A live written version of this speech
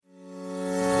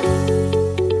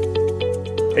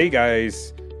Hey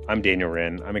guys, I'm Daniel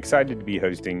Wren. I'm excited to be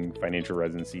hosting Financial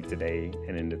Residency today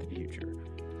and into the future.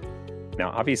 Now,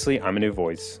 obviously, I'm a new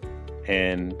voice,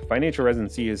 and Financial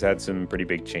Residency has had some pretty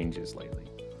big changes lately.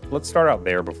 Let's start out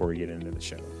there before we get into the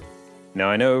show. Now,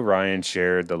 I know Ryan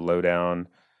shared the lowdown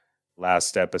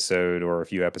last episode or a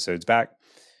few episodes back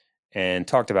and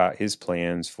talked about his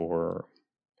plans for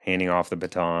handing off the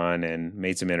baton and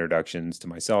made some introductions to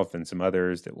myself and some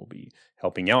others that will be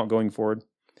helping out going forward.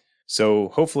 So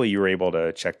hopefully you were able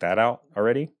to check that out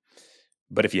already.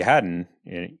 But if you hadn't,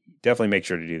 definitely make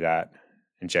sure to do that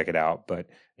and check it out. But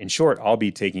in short, I'll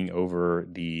be taking over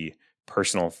the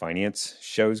personal finance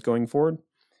shows going forward.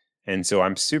 And so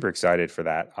I'm super excited for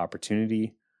that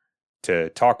opportunity to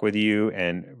talk with you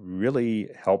and really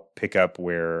help pick up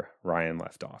where Ryan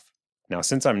left off. Now,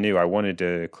 since I'm new, I wanted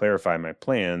to clarify my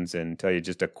plans and tell you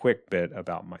just a quick bit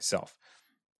about myself.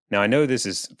 Now, I know this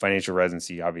is Financial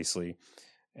Residency, obviously.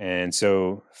 And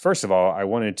so, first of all, I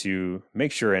wanted to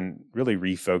make sure and really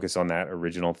refocus on that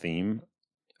original theme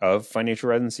of Financial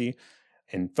Residency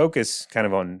and focus kind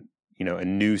of on, a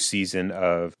new season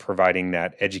of providing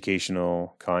that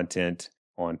educational content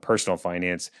on personal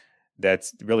finance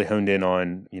that's really honed in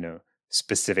on,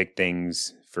 specific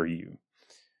things for you.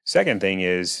 Second thing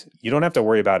is you don't have to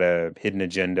worry about a hidden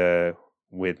agenda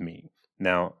with me.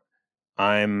 Now,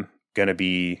 I'm going to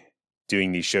be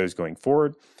doing these shows going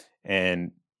forward,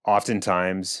 and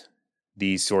oftentimes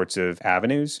these sorts of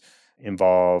avenues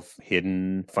involve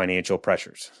hidden financial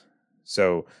pressures.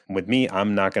 So with me,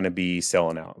 I'm not going to be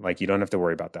selling out. Like, you don't have to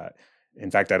worry about that.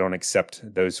 In fact, I don't accept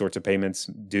those sorts of payments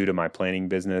due to my planning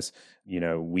business.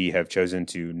 We have chosen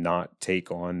to not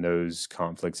take on those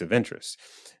conflicts of interest.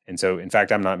 And so, in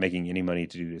fact, I'm not making any money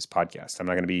to do this podcast. I'm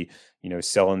not going to be,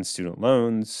 selling student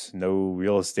loans, no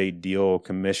real estate deal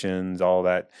commissions, all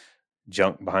that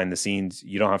junk behind the scenes.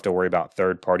 You don't have to worry about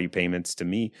third-party payments to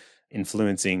me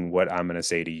influencing what I'm going to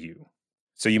say to you.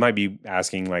 So you might be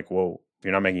asking, like, well, if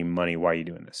you're not making money, why are you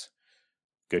doing this?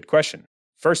 Good question.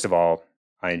 First of all,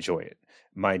 I enjoy it.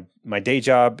 My day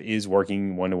job is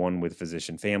working one-to-one with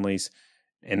physician families,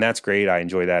 and that's great. I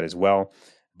enjoy that as well.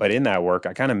 But in that work,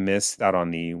 I kind of miss out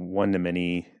on the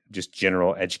one-to-many, just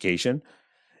general education,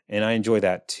 and I enjoy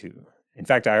that too. In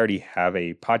fact, I already have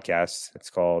a podcast. It's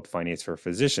called Finance for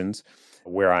Physicians,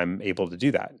 where I'm able to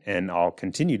do that. And I'll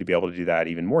continue to be able to do that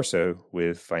even more so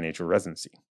with Financial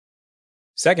Residency.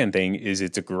 Second thing is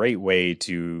it's a great way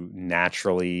to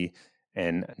naturally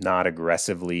and not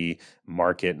aggressively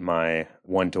market my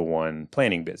one-to-one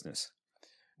planning business.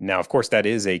 Now, of course, that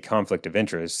is a conflict of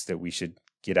interest that we should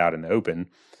get out in the open.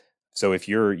 So if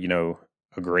you're,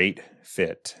 a great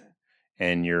fit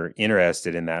and you're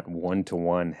interested in that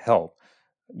one-to-one help,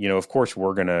 of course,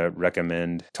 we're going to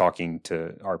recommend talking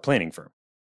to our planning firm.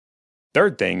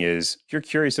 Third thing is, if you're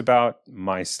curious about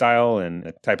my style and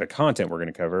the type of content we're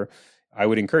going to cover, I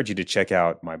would encourage you to check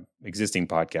out my existing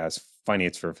podcast,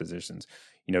 Finance for Physicians.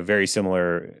 Very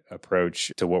similar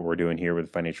approach to what we're doing here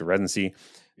with Financial Residency.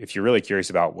 If you're really curious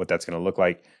about what that's going to look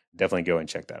like, definitely go and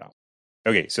check that out.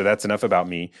 Okay, so that's enough about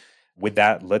me. With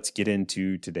that, let's get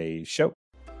into today's show.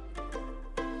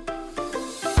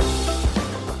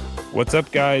 What's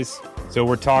up, guys? So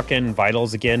we're talking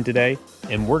vitals again today,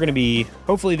 and we're going to be,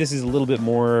 hopefully this is a little bit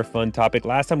more fun topic.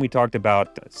 Last time we talked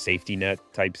about safety net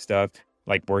type stuff,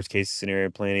 like worst case scenario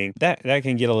planning. That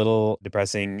can get a little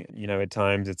depressing, at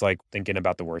times. It's like thinking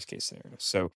about the worst case scenario.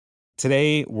 So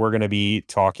today we're going to be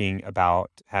talking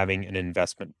about having an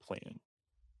investment plan.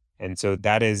 And so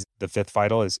that is the fifth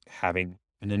vital, is having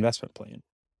an investment plan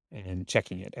and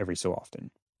checking it every so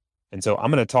often. And so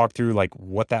I'm going to talk through like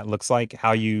what that looks like,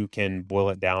 how you can boil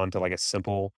it down to like a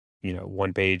simple,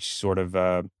 one page sort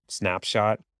of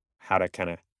snapshot, how to kind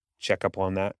of check up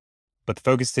on that. But the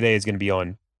focus today is going to be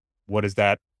on what does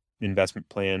that investment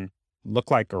plan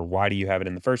look like, or why do you have it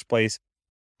in the first place?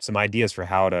 Some ideas for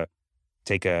how to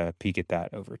take a peek at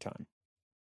that over time.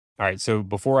 All right, so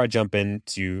before I jump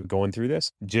into going through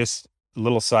this, just a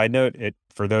little side note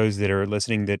for those that are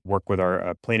listening that work with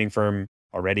our planning firm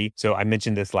already. So I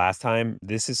mentioned this last time.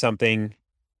 This is something,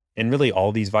 and really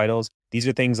all these vitals, these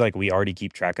are things like we already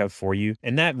keep track of for you.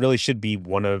 And that really should be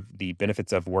one of the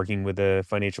benefits of working with a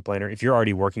financial planner. If you're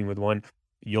already working with one,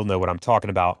 you'll know what I'm talking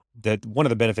about. That one of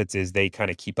the benefits is they kind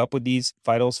of keep up with these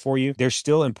vitals for you. They're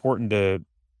still important to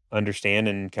understand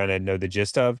and kind of know the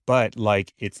gist of, but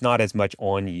like it's not as much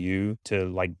on you to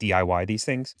like DIY these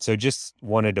things. So just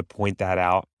wanted to point that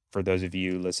out for those of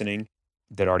you listening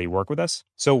that already work with us.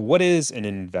 So what is an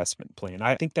investment plan?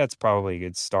 I think that's probably a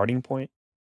good starting point.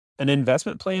 An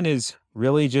investment plan is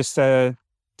really just to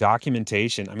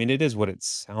documentation, I mean, it is what it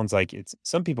sounds like. It's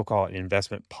some people call it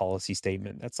investment policy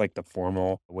statement. That's like the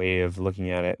formal way of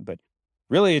looking at it, but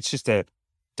really it's just a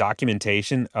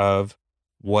documentation of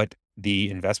what the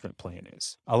investment plan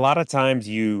is. A lot of times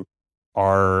you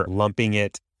are lumping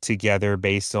it together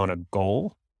based on a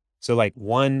goal. So like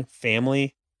one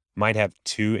family might have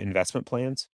two investment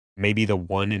plans. Maybe the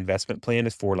one investment plan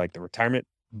is for like the retirement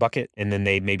bucket, and then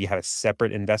they maybe have a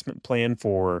separate investment plan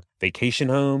for vacation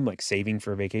home, like saving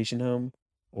for a vacation home,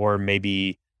 or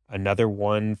maybe another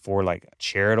one for like a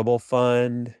charitable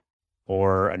fund,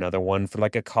 or another one for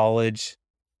like a college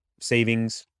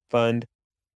savings fund.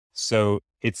 So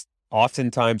it's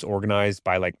oftentimes organized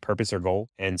by like purpose or goal.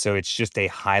 And so it's just a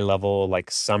high level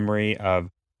like summary of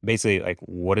basically like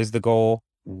what is the goal?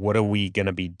 What are we going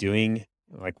to be doing?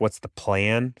 Like what's the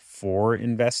plan for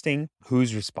investing?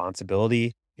 Whose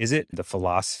responsibility is it? The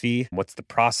philosophy, what's the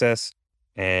process?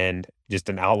 And just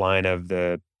an outline of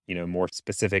the, more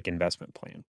specific investment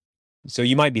plan. So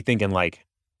you might be thinking like,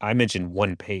 I mentioned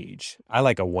one page. I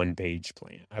like a one-page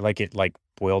plan. I like it like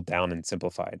boiled down and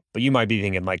simplified. But you might be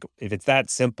thinking like, if it's that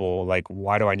simple, like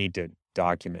why do I need to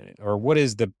document it? Or what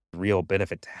is the real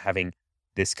benefit to having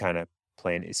this kind of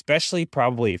plan, especially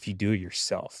probably if you do it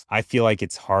yourself? I feel like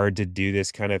it's hard to do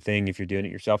this kind of thing if you're doing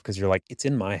it yourself because you're like, it's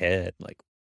in my head. Like,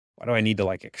 why do I need to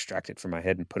like extract it from my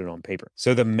head and put it on paper?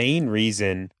 So the main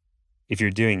reason if you're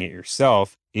doing it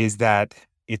yourself is that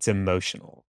it's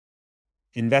emotional.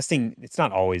 Investing, it's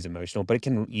not always emotional, but it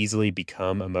can easily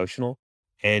become emotional.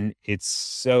 And it's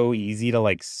so easy to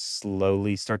like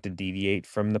slowly start to deviate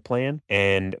from the plan.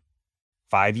 And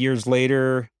 5 years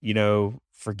later,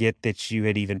 forget that you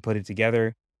had even put it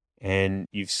together and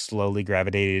you've slowly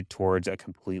gravitated towards a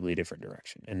completely different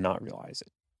direction and not realize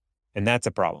it. And that's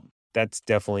a problem. That's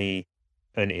definitely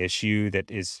an issue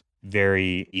that is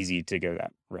very easy to go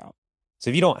that route. So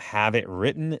if you don't have it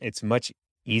written, it's much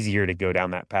easier to go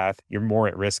down that path. You're more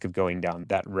at risk of going down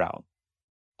that route.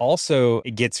 Also,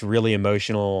 it gets really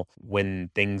emotional when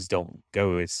things don't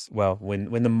go as well,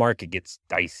 when the market gets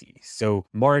dicey. So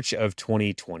March of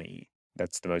 2020,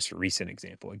 that's the most recent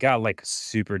example. It got like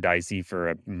super dicey for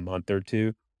a month or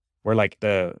two where like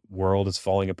the world is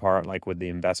falling apart, like with the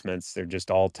investments, they're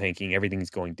just all tanking. Everything's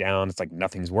going down. It's like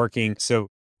nothing's working. So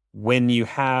when you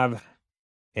have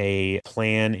a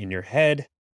plan in your head,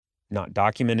 not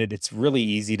documented, it's really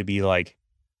easy to be like,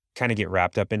 kind of get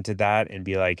wrapped up into that and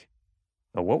be like,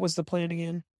 oh, what was the plan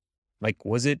again? Like,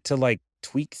 was it to like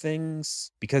tweak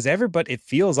things? Because everybody, it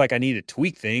feels like I need to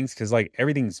tweak things because like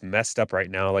everything's messed up right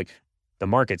now. Like the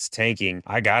market's tanking.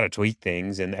 I got to tweak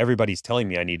things and everybody's telling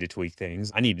me I need to tweak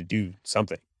things. I need to do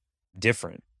something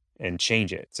different and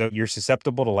change it. So you're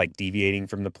susceptible to like deviating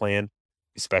from the plan,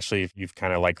 especially if you've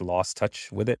kind of like lost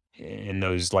touch with it in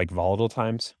those like volatile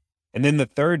times. And then the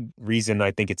third reason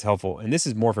I think it's helpful, and this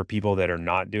is more for people that are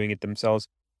not doing it themselves,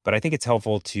 but I think it's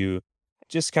helpful to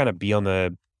just kind of be on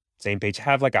the same page,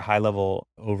 have like a high level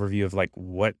overview of like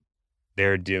what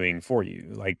they're doing for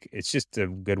you. Like it's just a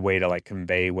good way to like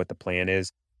convey what the plan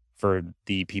is for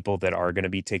the people that are going to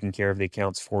be taking care of the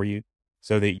accounts for you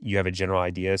so that you have a general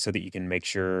idea so that you can make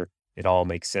sure it all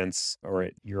makes sense or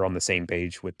you're on the same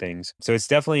page with things. So it's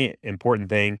definitely an important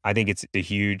thing. I think it's a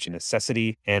huge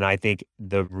necessity. And I think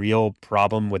the real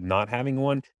problem with not having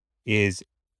one is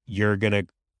you're going to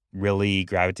really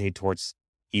gravitate towards,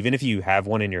 even if you have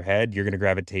one in your head, you're going to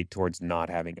gravitate towards not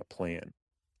having a plan.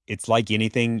 It's like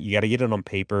anything, you got to get it on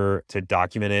paper to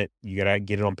document it. You got to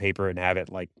get it on paper and have it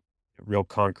like real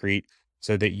concrete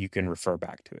so that you can refer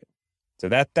back to it. So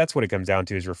that's what it comes down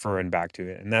to, is referring back to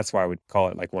it. And that's why I would call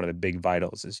it like one of the big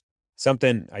vitals, is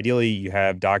something ideally you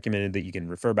have documented that you can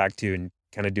refer back to and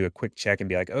kind of do a quick check and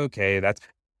be like, okay, that's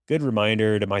good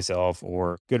reminder to myself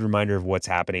or good reminder of what's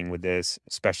happening with this,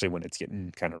 especially when it's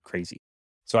getting kind of crazy.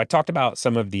 So I talked about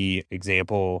some of the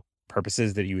example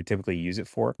purposes that you would typically use it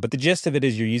for, but the gist of it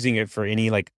is you're using it for any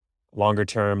like longer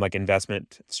term like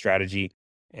investment strategy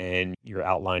and you're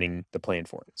outlining the plan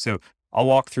for it. So I'll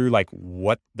walk through like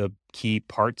what the key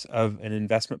parts of an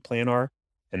investment plan are,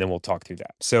 and then we'll talk through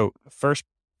that. So first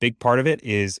big part of it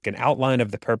is an outline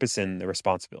of the purpose and the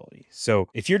responsibility. So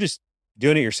if you're just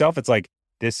doing it yourself, it's like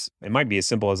this, it might be as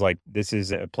simple as like, this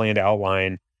is a plan to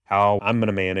outline how I'm going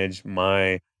to manage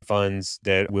my funds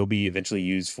that will be eventually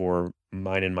used for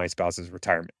mine and my spouse's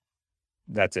retirement.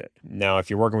 That's it. Now, if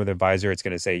you're working with an advisor, it's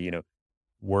going to say,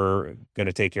 we're going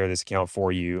to take care of this account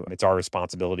for you. It's our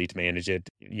responsibility to manage it.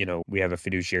 We have a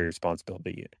fiduciary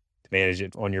responsibility to manage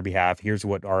it on your behalf. Here's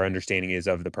what our understanding is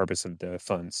of the purpose of the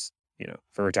funds,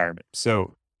 for retirement.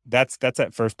 So that's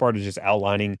that first part, is just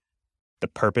outlining the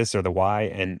purpose or the why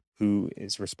and who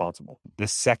is responsible. The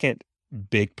second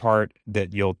big part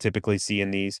that you'll typically see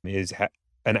in these is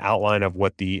an outline of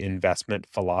what the investment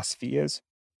philosophy is.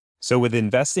 So with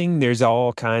investing, there's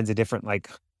all kinds of different like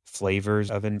flavors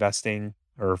of investing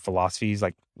or philosophies,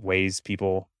 like ways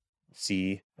people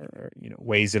see or,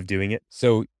 ways of doing it.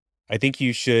 So I think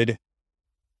you should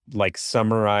like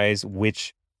summarize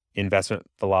which investment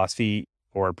philosophy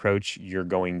or approach you're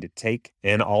going to take.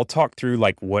 And I'll talk through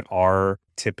like what our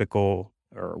typical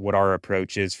or what our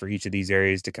approach is for each of these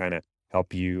areas to kind of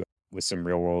help you with some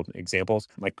real world examples.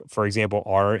 Like, for example,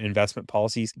 our investment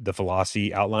policies, the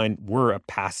philosophy outline,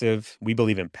 we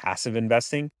believe in passive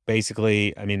investing.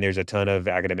 Basically, I mean, there's a ton of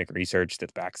academic research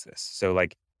that backs this. So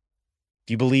like,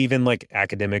 if you believe in like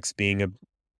academics being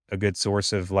a good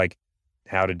source of like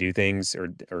how to do things or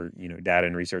data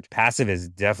and research, passive is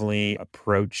definitely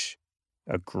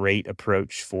a great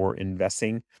approach for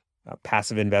investing.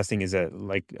 Passive investing is a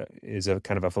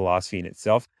kind of a philosophy in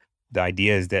itself. The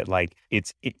idea is that like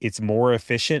it's more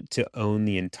efficient to own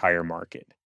the entire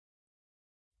market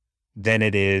than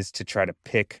it is to try to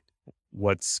pick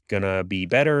what's going to be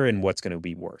better and what's going to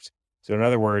be worse. So in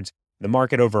other words, the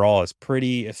market overall is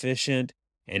pretty efficient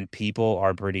and people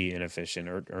are pretty inefficient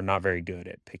or not very good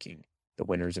at picking the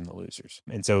winners and the losers.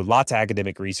 And so lots of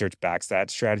academic research backs that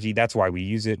strategy. That's why we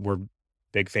use it. We're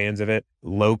big fans of it.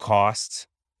 Low cost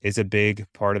is a big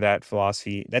part of that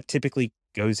philosophy. That typically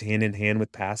goes hand in hand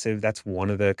with passive. That's one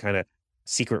of the kind of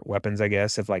secret weapons, I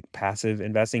guess, of like passive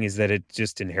investing is that it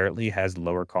just inherently has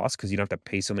lower costs because you don't have to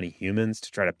pay so many humans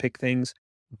to try to pick things.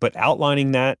 But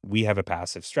outlining that, we have a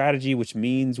passive strategy, which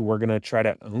means we're going to try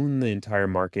to own the entire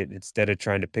market instead of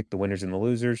trying to pick the winners and the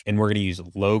losers. And we're going to use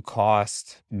low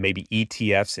cost, maybe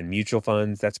ETFs and mutual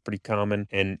funds. That's pretty common,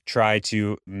 and try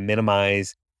to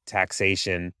minimize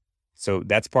taxation. So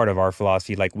that's part of our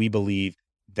philosophy. Like we believe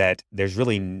that there's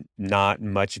really not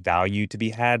much value to be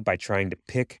had by trying to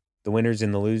pick the winners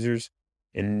and the losers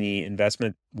in the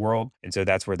investment world. And so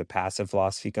that's where the passive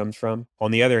philosophy comes from.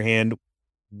 On the other hand,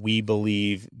 we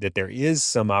believe that there is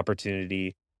some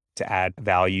opportunity to add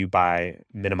value by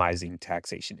minimizing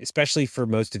taxation, especially for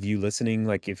most of you listening.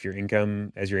 Like if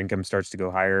as your income starts to go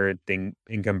higher,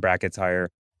 income brackets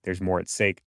higher, there's more at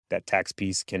stake. That tax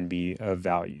piece can be of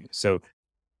value. So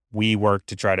we work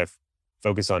to try to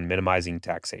focus on minimizing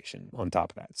taxation on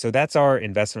top of that. So that's our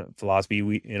investment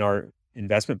philosophy. In our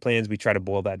investment plans, we try to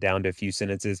boil that down to a few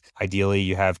sentences. Ideally,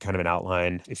 you have kind of an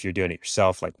outline if you're doing it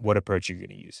yourself, like what approach you're going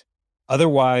to use.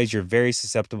 Otherwise, you're very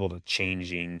susceptible to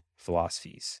changing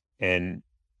philosophies. And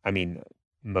I mean,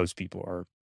 most people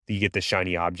you get the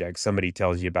shiny object. Somebody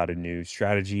tells you about a new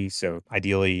strategy. So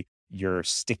ideally, you're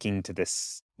sticking to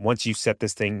this. Once you set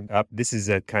this thing up, this is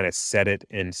a kind of set it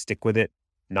and stick with it,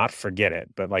 not forget it,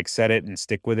 but like set it and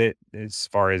stick with it as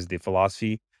far as the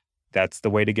philosophy. That's the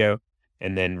way to go.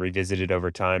 And then revisit it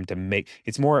over time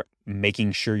it's more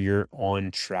making sure you're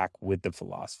on track with the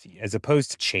philosophy as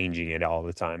opposed to changing it all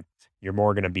the time. You're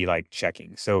more going to be like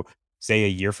checking. So say a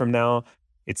year from now,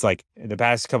 it's like in the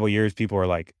past couple of years, people are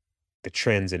like the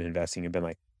trends in investing have been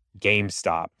like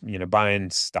GameStop, buying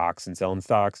stocks and selling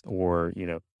stocks, or,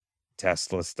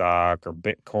 Tesla stock or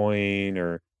Bitcoin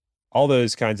or all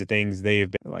those kinds of things.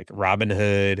 They've been like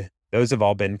Robinhood. Those have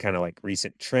all been kind of like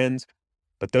recent trends,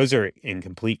 but those are in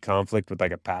complete conflict with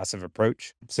like a passive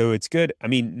approach. So it's good. I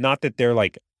mean, not that they're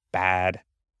like bad.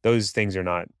 Those things are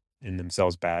not in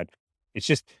themselves bad. It's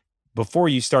just before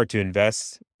you start to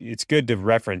invest, it's good to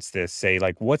reference this, say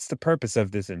like, what's the purpose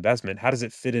of this investment? How does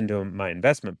it fit into my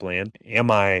investment plan? Am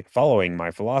I following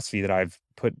my philosophy that I've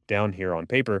put down here on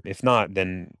paper? If not,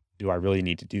 then do I really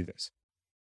need to do this?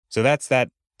 So that's that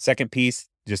second piece,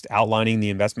 just outlining the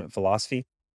investment philosophy.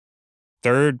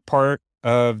 Third part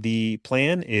of the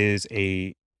plan is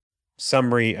a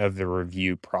summary of the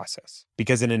review process,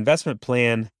 because an investment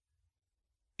plan,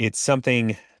 it's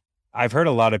something I've heard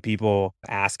a lot of people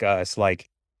ask us, like,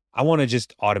 I want to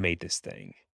just automate this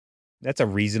thing. That's a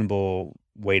reasonable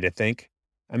way to think.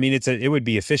 I mean, it would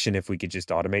be efficient if we could just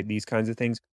automate these kinds of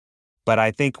things. But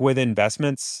I think with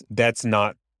investments, that's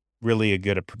not really a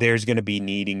good approach. There's going to be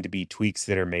needing to be tweaks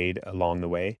that are made along the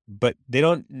way, but they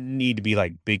don't need to be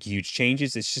like big, huge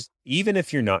changes. It's just, even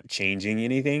if you're not changing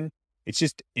anything, it's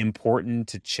just important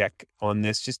to check on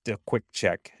this, just a quick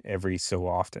check every so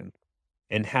often,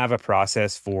 and have a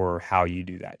process for how you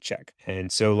do that check.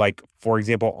 And so like, for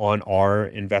example, on our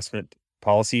investment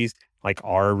policies, like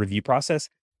our review process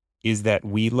is that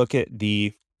we look at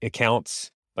the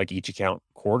accounts, like each account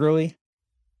quarterly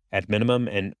at minimum,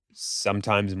 and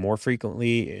sometimes more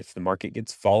frequently if the market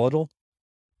gets volatile.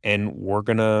 And we're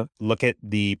going to look at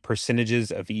the percentages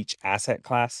of each asset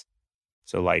class.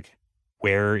 So like,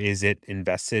 where is it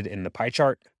invested in the pie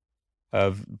chart?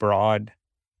 of broad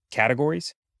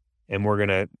categories, and we're going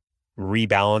to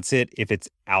rebalance it if it's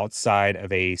outside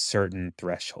of a certain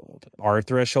threshold. Our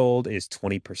threshold is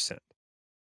 20%.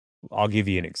 I'll give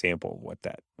you an example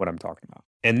of what I'm talking about.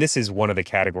 And this is one of the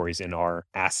categories in our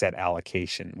asset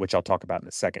allocation, which I'll talk about in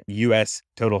a second. US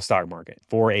total stock market.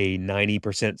 For a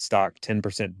 90% stock,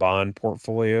 10% bond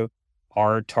portfolio,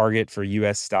 our target for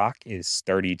US stock is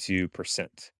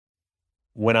 32%.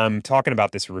 When I'm talking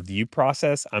about this review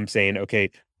process, I'm saying,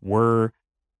 okay, we're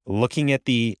looking at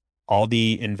all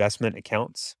the investment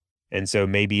accounts. And so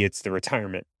maybe it's the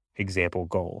retirement example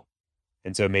goal.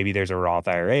 And so maybe there's a Roth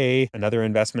IRA, another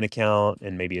investment account,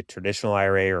 and maybe a traditional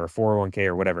IRA or a 401k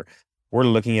or whatever. We're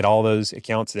looking at all those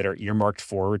accounts that are earmarked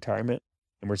for retirement.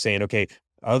 And we're saying, okay,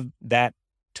 of that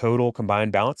total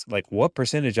combined balance, like what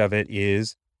percentage of it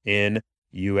is in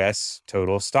US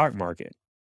total stock market?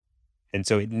 And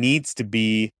so it needs to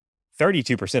be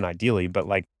 32% ideally, but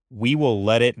like we will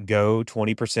let it go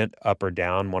 20% up or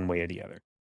down one way or the other.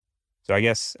 So I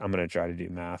guess I'm going to try to do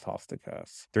math off the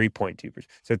cuff. 3.2%.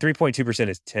 So 3.2%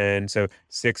 is 10. So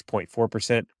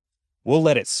 6.4%. We'll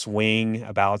let it swing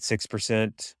about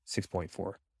 6%,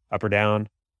 6.4 up or down.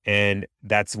 And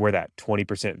that's where that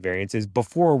 20% variance is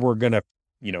before we're going to,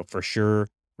 for sure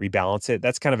rebalance it.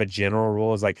 That's kind of a general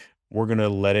rule, is like, we're going to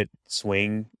let it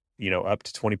swing up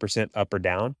to 20% up or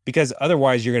down, because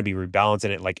otherwise you're going to be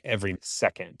rebalancing it like every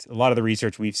second. A lot of the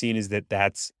research we've seen is that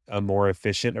that's a more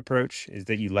efficient approach, is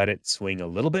that you let it swing a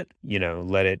little bit,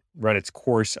 let it run its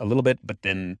course a little bit, but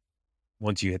then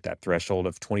once you hit that threshold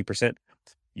of 20%,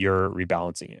 you're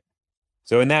rebalancing it.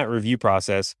 So in that review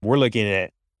process, we're looking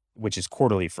at, which is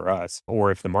quarterly for us,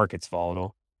 or if the market's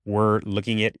volatile, we're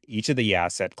looking at each of the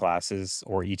asset classes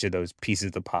or each of those pieces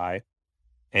of the pie.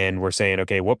 And we're saying,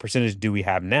 okay, what percentage do we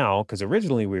have now? Because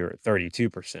originally we were at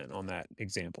 32% on that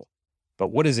example. But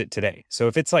what is it today? So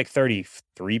if it's like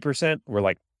 33%, we're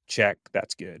like, check,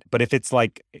 that's good. But if it's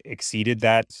like exceeded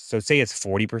that, so say it's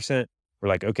 40%, we're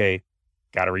like, okay,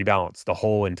 got to rebalance the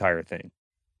whole entire thing.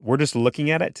 We're just looking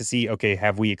at it to see, okay,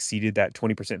 have we exceeded that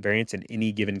 20% variance in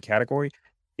any given category?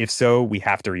 If so, we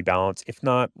have to rebalance. If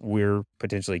not, we're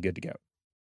potentially good to go.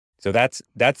 So that's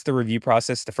the review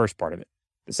process, the first part of it.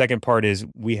 The second part is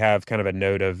we have kind of a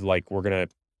note of like, we're going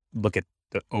to look at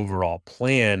the overall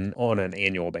plan on an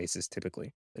annual basis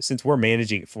typically. Since we're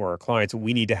managing it for our clients,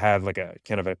 we need to have like a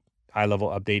kind of a high level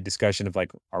update discussion of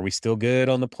like, are we still good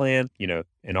on the plan?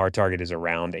 And our target is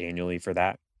around annually for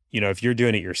that. If you're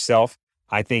doing it yourself,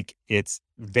 I think it's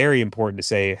very important to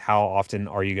say, how often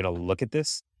are you going to look at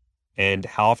this? And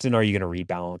how often are you going to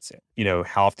rebalance it?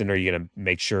 How often are you going to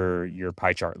make sure your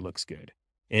pie chart looks good?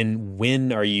 And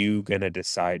when are you going to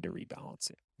decide to rebalance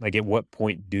it? Like, at what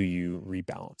point do you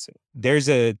rebalance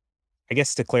it? I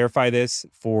guess to clarify this,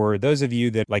 for those of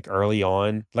you that like early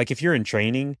on, like if you're in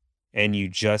training and you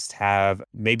just have,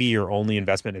 maybe your only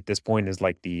investment at this point is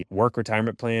like the work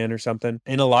retirement plan or something.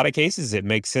 In a lot of cases, it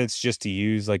makes sense just to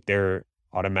use like their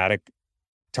automatic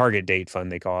target date fund,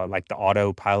 they call it, like the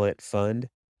autopilot fund.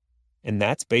 And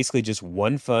that's basically just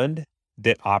one fund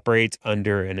that operates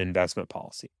under an investment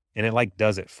policy. And it like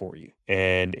does it for you.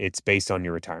 And it's based on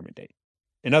your retirement date.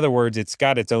 In other words, it's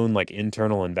got its own like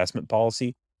internal investment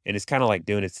policy, and it's kind of like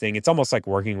doing its thing. It's almost like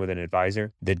working with an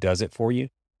advisor that does it for you.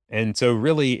 And so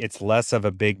really it's less of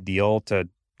a big deal to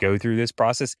go through this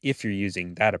process if you're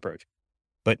using that approach.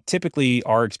 But typically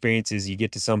our experience is you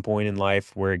get to some point in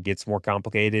life where it gets more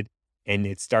complicated and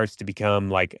it starts to become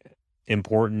like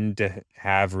important to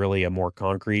have really a more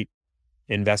concrete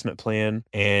investment plan.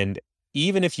 And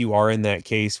even if you are in that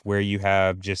case where you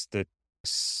have just the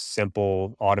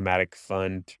simple automatic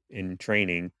fund in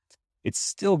training, it's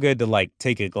still good to like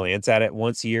take a glance at it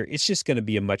once a year. It's just going to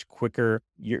be a much quicker,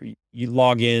 you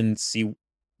log in, see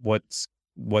what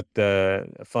the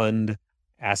fund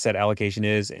asset allocation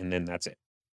is, and then that's it.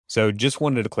 So just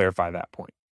wanted to clarify that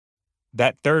point.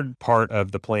 That third part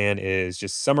of the plan is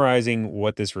just summarizing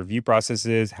what this review process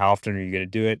is. How often are you going to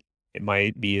do it? It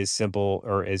might be as simple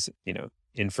or as,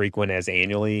 infrequent as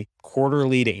annually.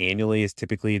 Quarterly to annually is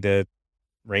typically the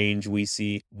range we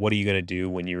see. What are you going to do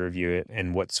when you review it,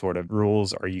 and what sort of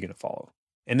rules are you going to follow?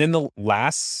 And then the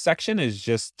last section is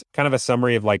just kind of a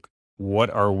summary of like, what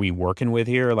are we working with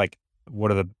here? Like,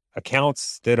 what are the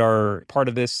accounts that are part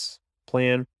of this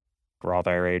plan? Roth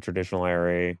IRA, traditional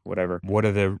IRA, whatever. What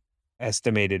are the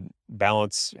estimated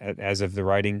balance as of the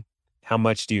writing? How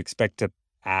much do you expect to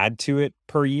add to it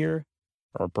per year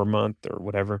or per month or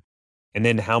whatever? And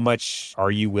then how much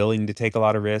are you willing to take a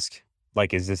lot of risk?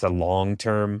 Like, is this a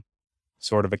long-term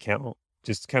sort of account?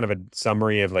 Just kind of a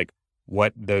summary of like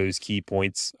what those key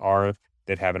points are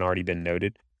that haven't already been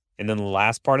noted. And then the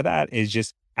last part of that is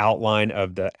just outline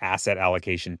of the asset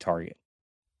allocation target.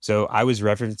 So I was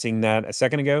referencing that a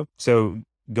second ago. So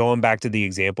going back to the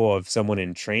example of someone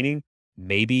in training,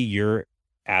 maybe your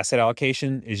asset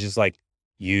allocation is just like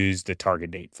use the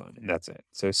target date fund and that's it.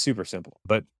 So it's super simple.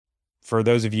 But for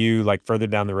those of you like further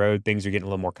down the road, things are getting a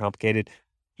little more complicated.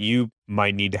 You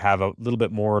might need to have a little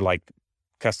bit more like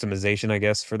customization, I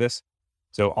guess, for this.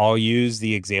 So I'll use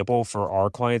the example for our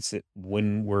clients that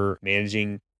when we're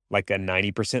managing like a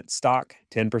 90% stock,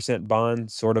 10% bond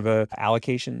sort of a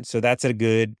allocation. So that's a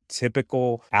good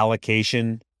typical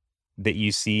allocation that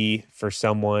you see for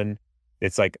someone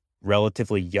that's like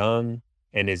relatively young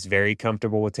and is very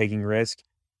comfortable with taking risk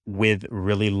with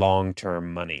really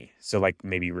long-term money. So like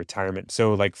maybe retirement.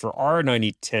 So like for our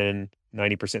 90%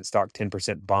 stock,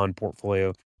 10% bond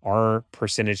portfolio, our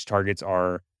percentage targets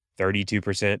are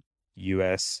 32%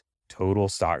 US total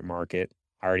stock market.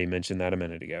 I already mentioned that a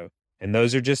minute ago. And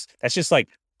that's just like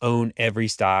own every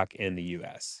stock in the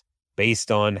US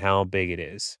based on how big it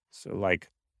is. So like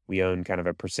we own kind of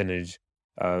a percentage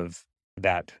of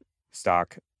that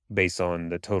stock based on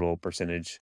the total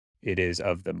percentage it is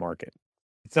of the market.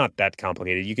 It's not that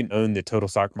complicated. You can own the total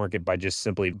stock market by just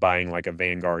simply buying like a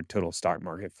Vanguard total stock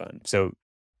market fund. So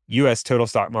US total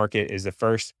stock market is the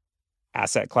first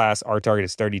asset class. Our target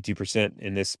is 32%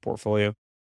 in this portfolio.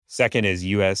 Second is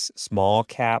US small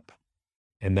cap,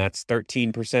 and that's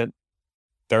 13%.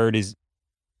 Third is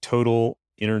total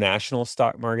international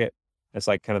stock market. That's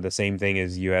like kind of the same thing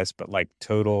as US, but like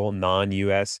total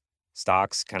non-US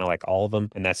stocks, kind of like all of them.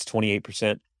 And that's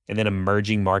 28%. And then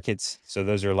emerging markets. So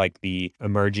those are like the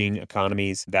emerging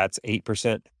economies. That's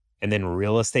 8%. And then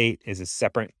real estate is a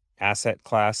separate asset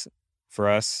class for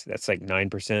us. That's like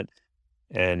 9%.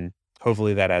 And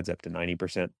hopefully that adds up to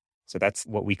 90%. So that's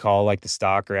what we call like the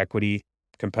stock or equity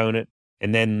component.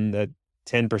 And then the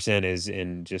 10% is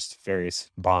in just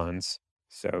various bonds.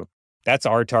 So that's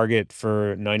our target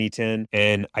for 90/10.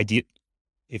 And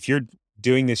if you're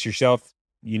doing this yourself,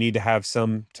 you need to have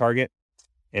some target.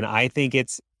 And I think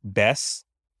it's best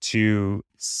to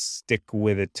stick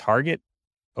with a target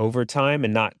over time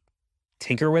and not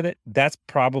tinker with it. That's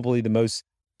probably the most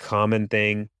common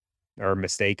thing or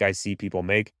mistake I see people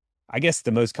make. I guess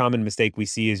the most common mistake we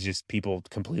see is just people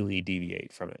completely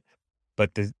deviate from it.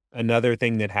 But another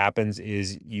thing that happens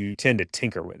is you tend to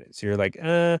tinker with it. So you're like,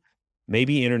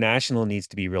 maybe international needs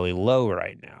to be really low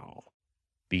right now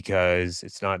because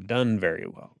it's not done very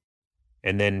well.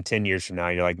 And then 10 years from now,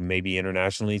 you're like, maybe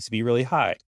international needs to be really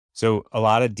high. So a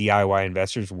lot of DIY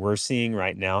investors we're seeing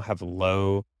right now have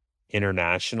low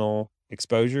international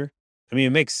exposure. I mean,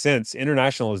 it makes sense.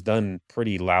 International has done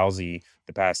pretty lousy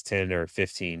the past 10 or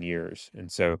 15 years.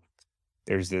 And so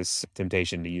there's this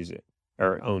temptation to use it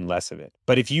or own less of it.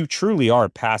 But if you truly are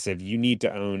passive, you need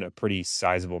to own a pretty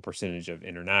sizable percentage of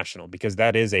international because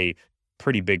that is a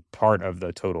pretty big part of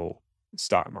the total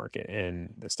stock market.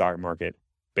 And the stock market,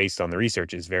 based on the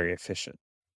research, is very efficient.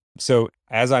 So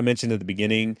as I mentioned at the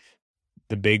beginning,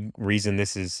 the big reason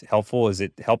this is helpful is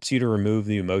it helps you to remove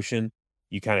the emotion.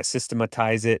 You kind of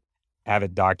systematize it, have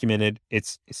it documented.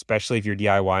 It's especially if you're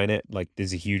DIYing it, like this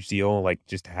is a huge deal, like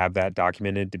just to have that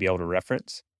documented to be able to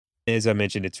reference. As I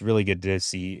mentioned, it's really good to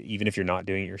see, even if you're not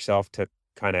doing it yourself, to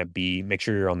kind of make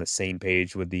sure you're on the same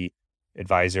page with the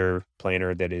advisor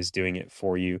planner that is doing it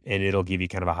for you. And it'll give you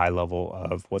kind of a high level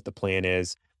of what the plan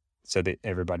is so that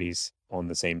everybody's on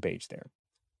the same page there.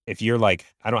 If you're like,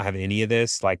 I don't have any of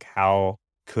this, like how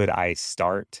could I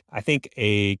start? I think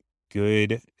a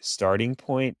good starting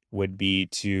point would be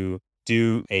to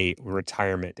do a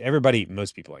retirement.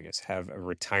 Most people, I guess, have a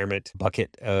retirement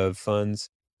bucket of funds.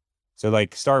 So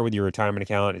like start with your retirement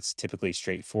account. It's typically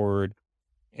straightforward.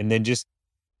 And then just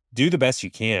do the best you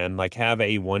can. Like have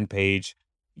a 1-page,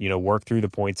 work through the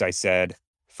points I said.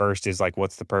 First is like,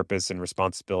 what's the purpose and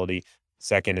responsibility?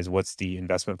 Second is what's the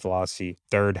investment philosophy?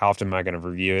 Third, how often am I going to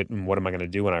review it? And what am I going to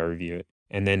do when I review it?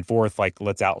 And then fourth, like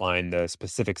let's outline the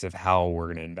specifics of how we're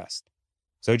going to invest.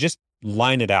 So just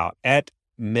line it out. At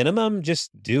minimum,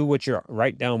 just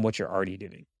write down what you're already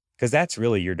doing. Because that's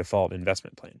really your default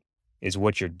investment plan is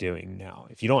what you're doing now.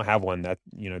 If you don't have one,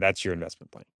 that's your investment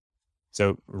plan.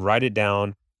 So write it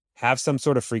down, have some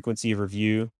sort of frequency of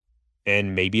review,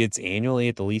 and maybe it's annually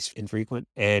at the least infrequent,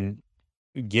 and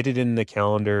get it in the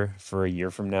calendar for a year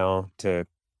from now to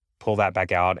pull that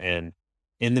back out. And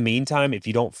in the meantime, if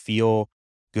you don't feel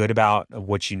good about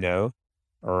what you know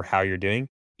or how you're doing,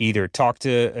 either talk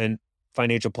to a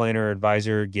financial planner or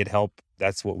advisor, get help.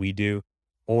 That's what we do,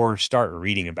 or start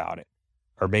reading about it,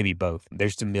 or maybe both.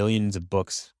 There's millions of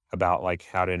books about like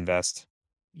how to invest.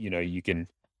 You can,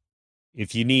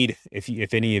 if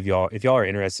any of y'all are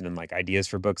interested in like ideas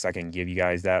for books, I can give you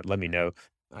guys that. Let me know.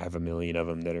 I have a million of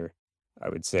them that are, I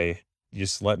would say,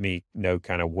 just let me know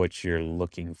kind of what you're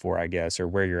looking for, I guess, or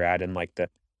where you're at in like the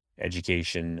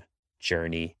education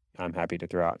journey. I'm happy to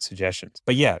throw out suggestions.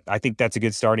 But yeah, I think that's a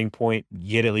good starting point.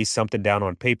 Get at least something down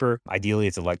on paper. Ideally,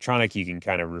 it's electronic. You can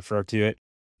kind of refer to it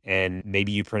and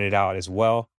maybe you print it out as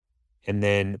well. And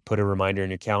then put a reminder in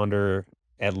your calendar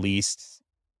at least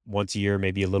once a year,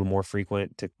 maybe a little more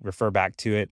frequent, to refer back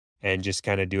to it and just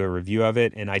kind of do a review of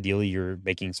it. And ideally, you're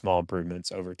making small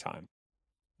improvements over time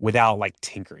without like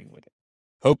tinkering with it.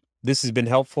 Hope this has been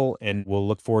helpful, and we'll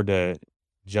look forward to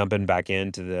jumping back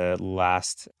into the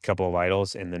last couple of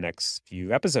items in the next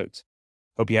few episodes.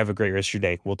 Hope you have a great rest of your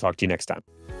day. We'll talk to you next time.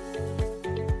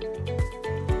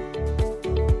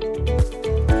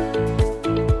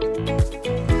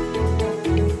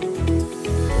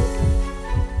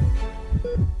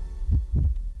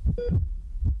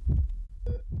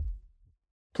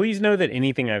 Please know that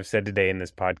anything I've said today in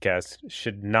this podcast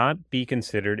should not be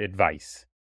considered advice.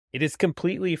 It is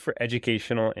completely for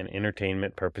educational and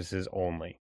entertainment purposes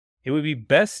only. It would be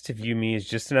best to view me as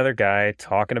just another guy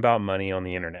talking about money on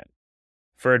the internet.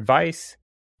 For advice,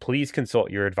 please consult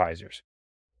your advisors.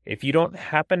 If you don't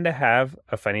happen to have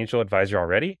a financial advisor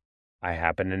already, I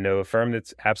happen to know a firm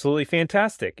that's absolutely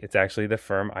fantastic. It's actually the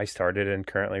firm I started and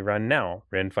currently run now,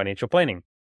 Wren Financial Planning.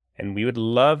 And we would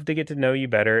love to get to know you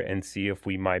better and see if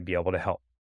we might be able to help.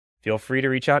 Feel free to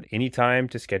reach out anytime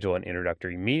to schedule an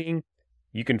introductory meeting.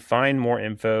 You can find more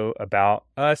info about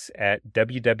us at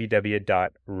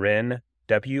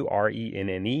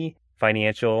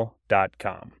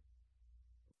www.renfinancial.com.